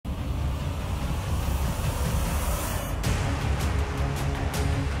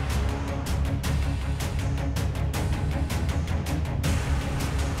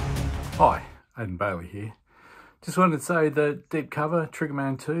Hi, Aidan Bailey here. Just wanted to say that Deep Cover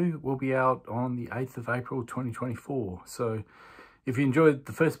Triggerman 2 will be out on the 8th of April 2024. So if you enjoyed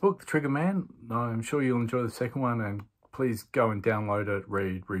the first book, The Triggerman, I'm sure you'll enjoy the second one, and please go and download it,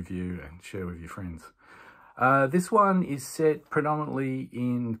 read, review and share with your friends. This one is set predominantly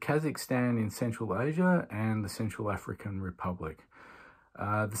in Kazakhstan in Central Asia and the Central African Republic.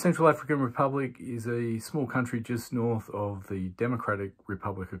 The Central African Republic is a small country just north of the Democratic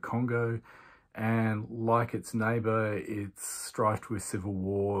Republic of Congo, and like its neighbour, it's strifed with civil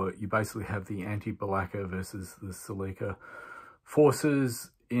war. You basically have the anti-Balaka versus the Seleka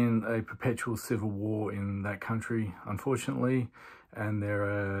forces in a perpetual civil war in that country, unfortunately, and there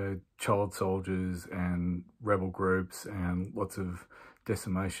are child soldiers and rebel groups and lots of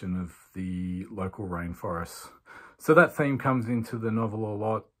decimation of the local rainforests. So that theme comes into the novel a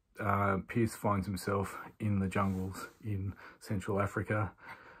lot. Pierce finds himself in the jungles in Central Africa.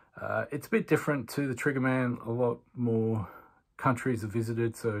 It's a bit different to The Triggerman. A lot more countries are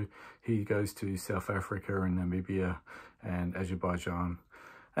visited, so he goes to South Africa and Namibia and Azerbaijan.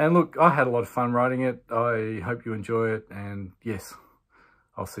 And look, I had a lot of fun writing it. I hope you enjoy it, and yes,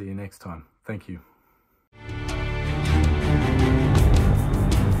 I'll see you next time. Thank you.